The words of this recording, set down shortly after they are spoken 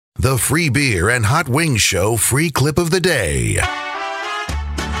The Free Beer and Hot Wings Show free clip of the day.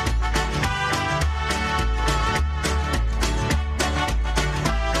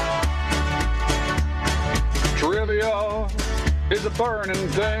 Trivia is a burning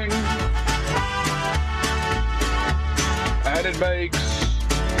thing, and it makes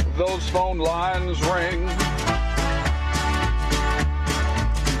those phone lines ring.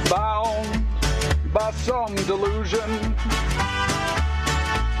 Bound by some delusion,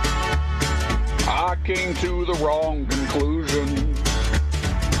 I came to the wrong conclusion.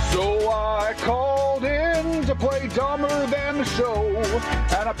 So I called in to play Dumber Than the Show,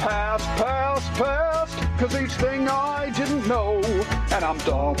 and I passed, cause each thing I didn't know. And I'm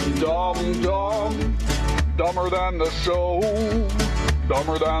dumber than the show,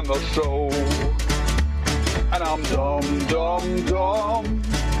 dumber than the show. And I'm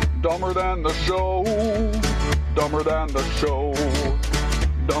dumber than the show, dumber than the show,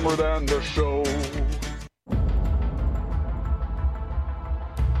 dumber than the show.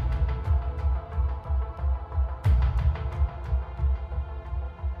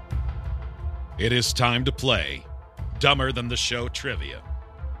 It is time to play Dumber Than the Show trivia.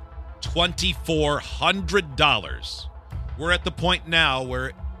 $2,400. We're at the point now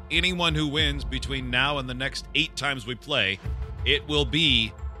where anyone who wins between now and the next 8 times we play, it will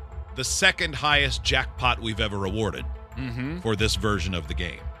be the second highest jackpot we've ever awarded for this version of the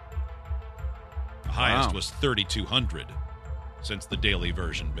game. The highest was $3,200 since the daily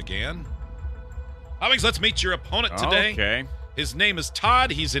version began. Alex, let's meet your opponent today. Okay. His name is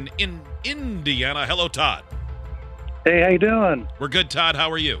Todd. He's in Indiana. Hello, Todd. Hey, how you doing? We're good, Todd.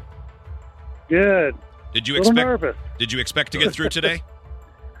 How are you? Good. Did you A little expect? nervous. Did you expect to get through today?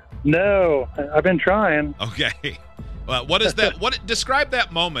 No, I've been trying. Okay. Well, what is that? Describe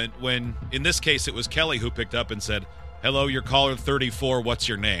that moment when, in this case, it was Kelly who picked up and said, "Hello, you're caller 34. What's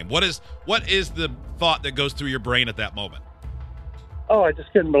your name?" What is the thought that goes through your brain at that moment? Oh, I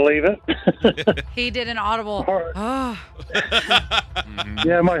just couldn't believe it. He did an audible. Oh.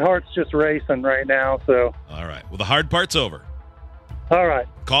 Yeah, my heart's just racing right now. So. All right. Well, the hard part's over. All right.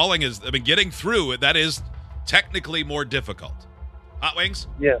 Calling getting through, that is technically more difficult. Hot Wings?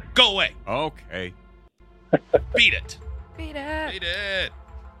 Yes. Go away. Okay. Beat it. Beat it. Beat it.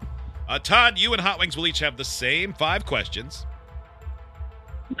 Todd, you and Hot Wings will each have the same 5 questions.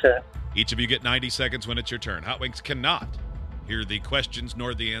 Okay. Each of you get 90 seconds when it's your turn. Hot Wings cannot hear the questions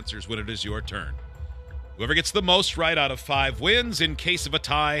nor the answers when it is your turn. Whoever gets the most right out of 5 wins. In case of a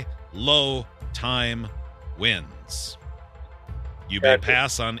tie, low time wins. You may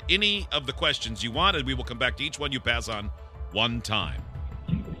pass on any of the questions you want, and we will come back to each one you pass on one time.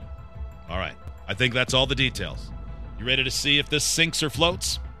 All right. I think that's all the details. You ready to see if this sinks or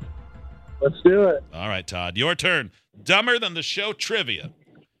floats? Let's do it. All right, Todd. Your turn. Dumber Than the Show trivia.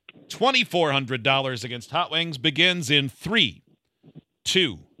 $2,400 against Hot Wings begins in 3,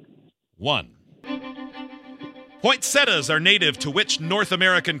 2, 1. Poinsettias are native to which North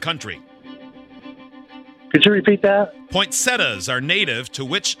American country? Could you repeat that? Poinsettias are native to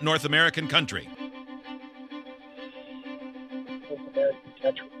which North American country?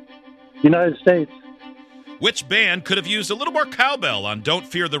 United States. Which band could have used a little more cowbell on Don't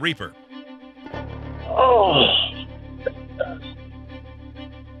Fear the Reaper? Oh.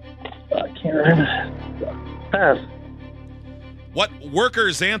 I can't remember. Pass. What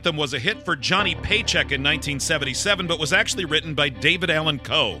workers' anthem was a hit for Johnny Paycheck in 1977 but was actually written by David Allan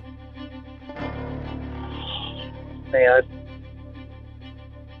Coe? Man.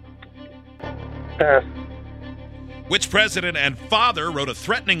 Pass. Which president and father wrote a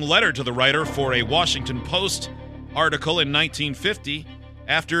threatening letter to the writer for a Washington Post article in 1950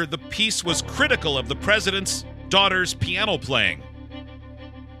 after the piece was critical of the president's daughter's piano playing?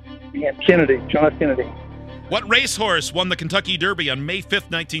 Yeah, Kennedy. John F. Kennedy. What racehorse won the Kentucky Derby on May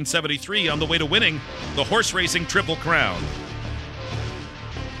 5th, 1973 on the way to winning the horse racing Triple Crown?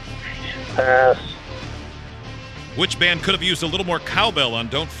 Pass. Which band could have used a little more cowbell on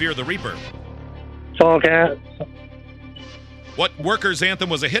Don't Fear the Reaper? Tall Cat. What workers' anthem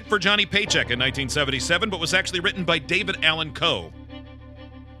was a hit for Johnny Paycheck in 1977 but was actually written by David Allan Coe?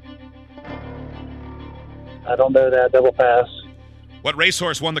 I don't know that. Double pass. What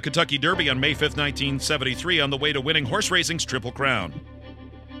racehorse won the Kentucky Derby on May 5th, 1973 on the way to winning horse racing's Triple Crown?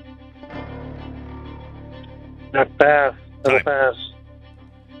 Not pass. Double pass.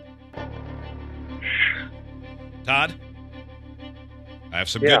 Todd, I have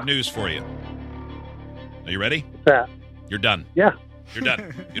some good news for you. Are you ready? What's that? You're done. Yeah. You're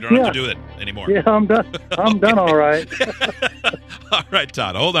done. You don't have to do it anymore. Yeah, I'm done. I'm done all right. All right,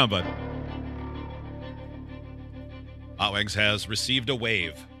 Todd. Hold on, bud. Hot Wings has received a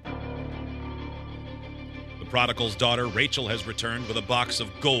wave. prodigal's daughter, Rachel, has returned with a box of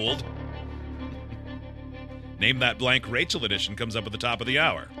gold. Name That Blank Rachel edition comes up at the top of the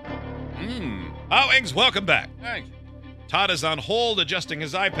hour. Hot Wings, welcome back. Thanks. Todd is on hold adjusting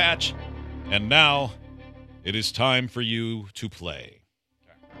his eye patch, and now it is time for you to play.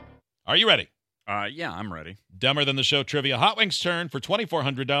 Are you ready? Yeah, I'm ready. Dumber Than the Show trivia. Hot Wings' turn for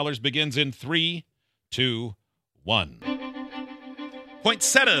 $2,400 begins in 3, 2, 1.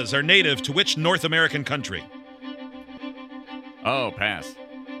 Poinsettias are native to which North American country? Oh, pass.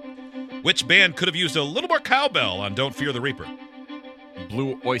 Which band could have used a little more cowbell on Don't Fear the Reaper?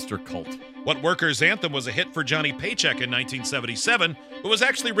 Blue Oyster Cult. What workers' anthem was a hit for Johnny Paycheck in 1977, but was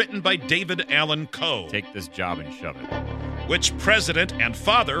actually written by David Allen Coe? Take this job and shove it. Which president and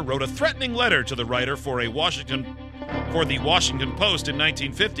father wrote a threatening letter to the writer for the Washington Post in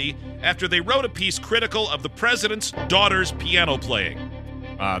 1950 after they wrote a piece critical of the president's daughter's piano playing?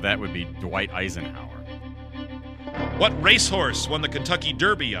 That would be Dwight Eisenhower. What racehorse won the Kentucky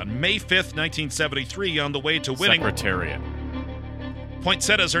Derby on May 5th, 1973 on the way to winning? Secretariat.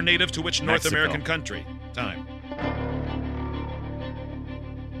 Poinsettias are native to which North Mexico. American country? Time.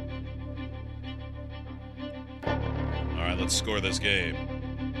 All right, let's score this game.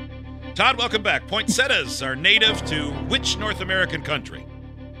 Todd, welcome back. Poinsettias are native to which North American country?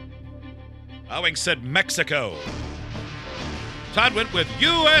 Owing said Mexico. Todd went with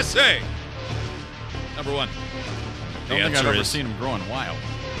USA. Number one. I don't think I've ever seen him growing wild.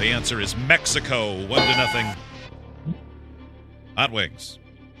 The answer is Mexico, 1-0. Hot Wings.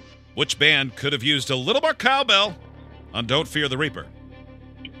 Which band could have used a little more cowbell on Don't Fear the Reaper?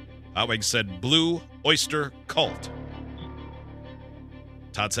 Hot Wings said Blue Oyster Cult.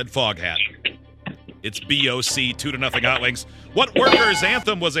 Todd said Foghat. It's BOC, 2-0 Hot Wings. What workers'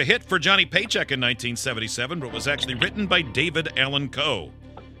 anthem was a hit for Johnny Paycheck in 1977, but was actually written by David Allen Coe?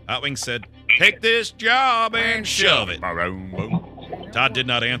 Hot Wings said, Take This Job and Shove It. Todd did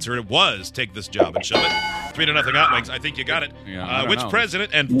not answer. It was Take This Job and Shove It. 3-0 Hot Wings. I think you got it. Yeah, I don't which know.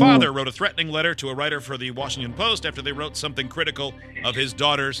 president and father wrote a threatening letter to a writer for the Washington Post after they wrote something critical of his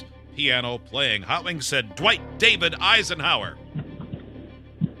daughter's piano playing? Hot Wings said Dwight David Eisenhower.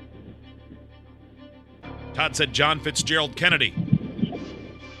 Todd said John Fitzgerald Kennedy.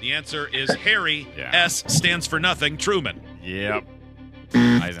 The answer is Harry. Yeah. S stands for nothing. Truman. Yep.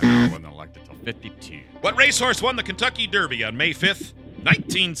 Eisenhower wasn't elected till 52. What racehorse won the Kentucky Derby on May 5th,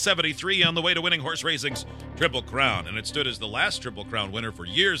 1973 on the way to winning horse racing's Triple Crown? And it stood as the last Triple Crown winner for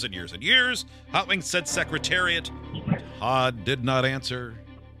years and years and years. Hot Wings said Secretariat. Todd did not answer.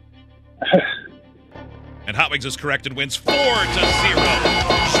 And Hot Wings is correct and wins 4-0. All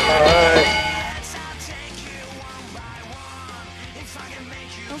right.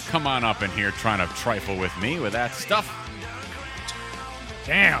 Don't come on up in here trying to trifle with me with that stuff.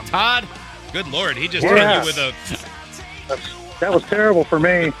 Damn, Todd. Good Lord, he just Yeah. hit you with a... That was terrible for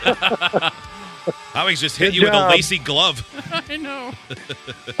me. Hot Wings just hit Good you with a job. lacy glove. I know.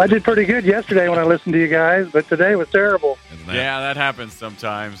 I did pretty good yesterday when I listened to you guys, but today was terrible. Yeah, that happens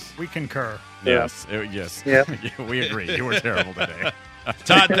sometimes. We concur. Yes. Yes. Yeah. We agree. You were terrible today.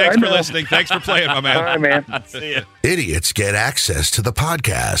 Todd, thanks I for know. listening. Thanks for playing, my man. All right, man. See ya. Idiots get access to the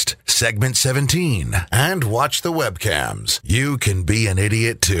podcast, segment 17, and watch the webcams. You can be an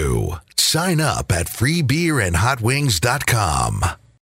idiot too. Sign up at freebeerandhotwings.com.